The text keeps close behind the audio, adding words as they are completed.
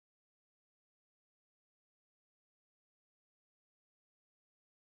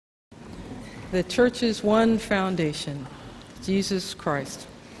The church's one foundation, Jesus Christ.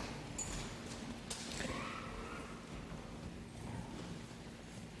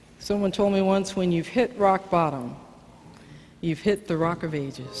 Someone told me once, when you've hit rock bottom, you've hit the rock of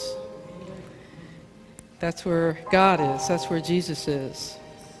ages. That's where God is. That's where Jesus is.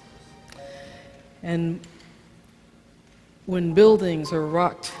 And when buildings are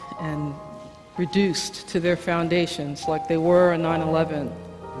rocked and reduced to their foundations like they were on 9/11,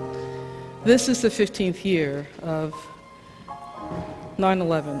 this is the 15th year of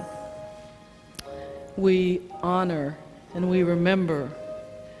 9/11. We honor and we remember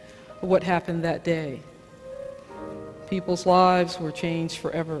what happened that day. People's lives were changed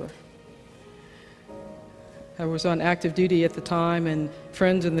forever. I was on active duty at the time, and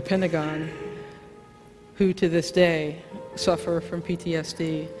friends in the Pentagon who to this day suffer from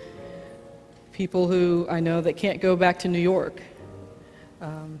PTSD, people who I know that can't go back to New York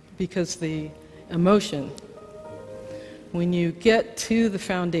because the emotion. When you get to the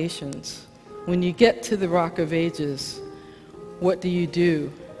foundations, when you get to the rock of ages, what do you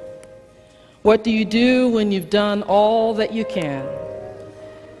do? What do you do when you've done all that you can?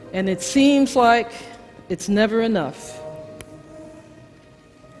 And it seems like it's never enough.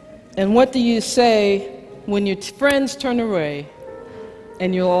 And what do you say when your friends turn away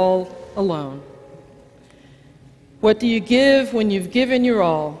and you're all alone? What do you give when you've given your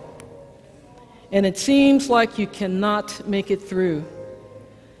all and it seems like you cannot make it through?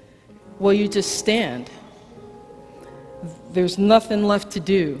 Well, you just stand. There's nothing left to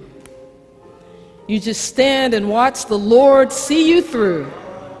do. You just stand and watch the Lord see you through.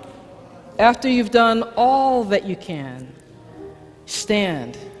 After you've done all that you can,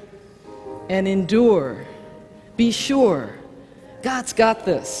 stand and endure. Be sure God's got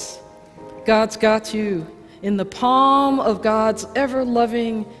this. God's got you in the palm of God's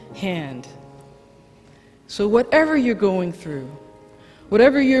ever-loving hand. So whatever you're going through,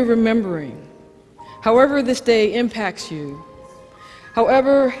 whatever you're remembering, however this day impacts you,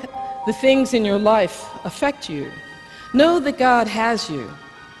 however the things in your life affect you, know that God has you,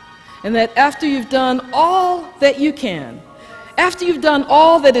 and that after you've done all that you can, after you've done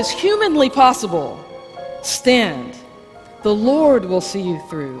all that is humanly possible, stand. The Lord will see you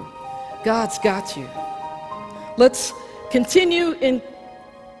through. God's got you. Let's continue in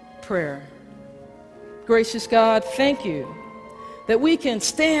prayer. Gracious God, thank you that we can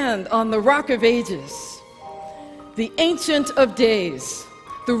stand on the rock of ages, the Ancient of Days,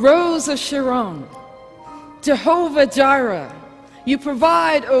 the Rose of Sharon, Jehovah Jireh. You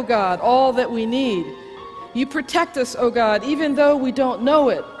provide, O God, all that we need. You protect us, O God, even though we don't know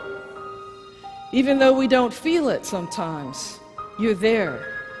it, even though we don't feel it sometimes. You're there,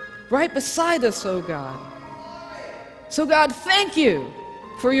 right beside us, O God. So God, thank you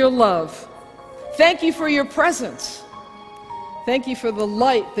for your love. Thank you for your presence. Thank you for the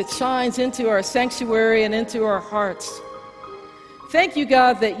light that shines into our sanctuary and into our hearts. Thank you,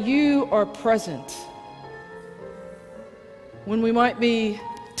 God, that you are present. When we might be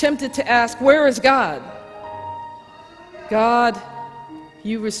tempted to ask, where is God? God,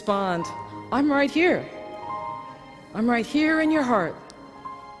 you respond, I'm right here. I'm right here in your heart.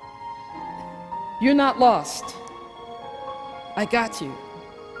 You're not lost. I got you.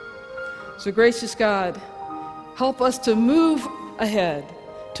 So gracious God, help us to move ahead,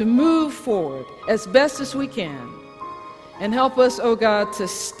 to move forward as best as we can. And help us, oh God, to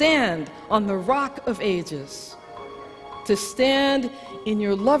stand on the rock of ages, to stand in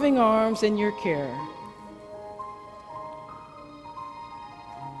your loving arms and your care.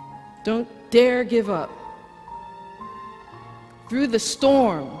 Don't dare give up. Through the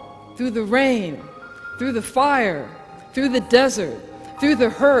storm, through the rain, through the fire, through the desert, through the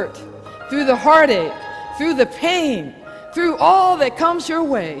hurt, through the heartache, through the pain, through all that comes your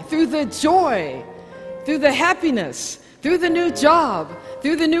way, through the joy, through the happiness, through the new job,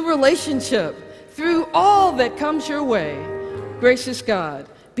 through the new relationship, through all that comes your way, gracious God,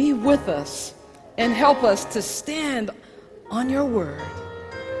 be with us and help us to stand on your word.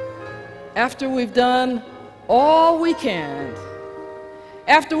 After we've done all we can,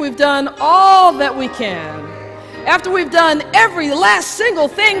 after we've done all that we can, after we've done every last single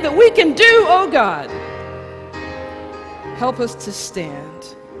thing that we can do, oh God, help us to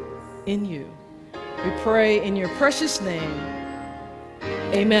stand in you. We pray in your precious name.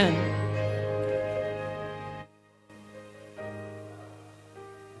 Amen.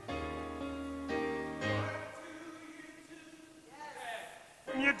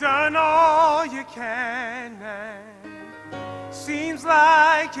 You've done all you can and seems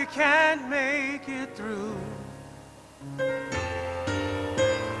like you can't make it through.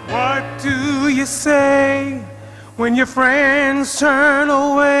 What do you say when your friends turn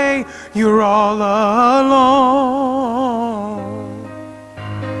away? You're all alone.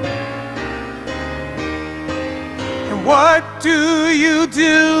 And what do you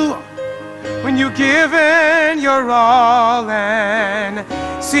do when you've given your all and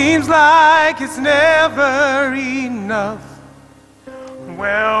seems like it's never enough?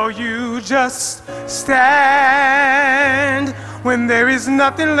 Well, you just stand when there is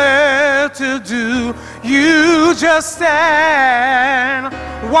nothing left to do. You just stand,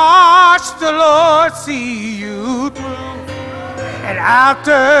 watch the Lord see you through. And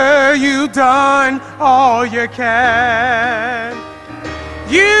after you've done all you can,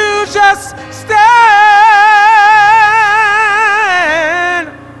 you just stand.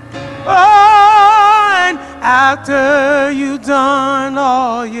 Oh, and after you've done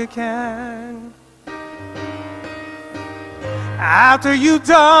all you can, after you've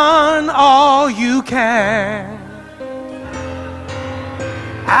done all you can,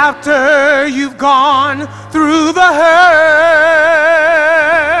 after you've gone through the hurt,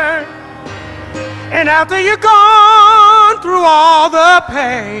 and after you've gone through all the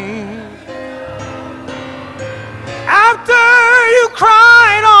pain, after you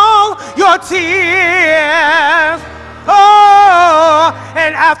cried all your tears, oh,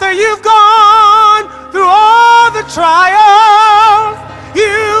 and after you've gone through all the trials,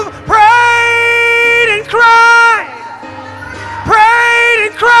 you've prayed and cried, prayed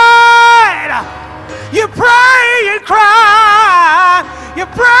and cried, you pray and cry, you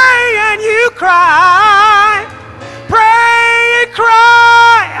pray and you cry, pray and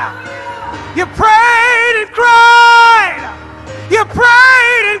cry, you prayed and cried, you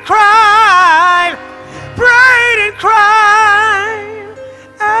prayed and cried, prayed and cried,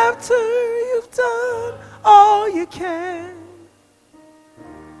 after you've done all you can,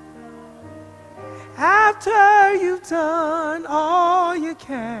 after you've done all you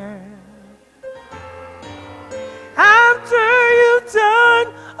can, after you've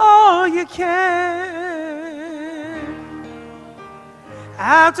done all you can,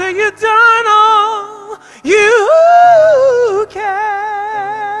 after you've done all you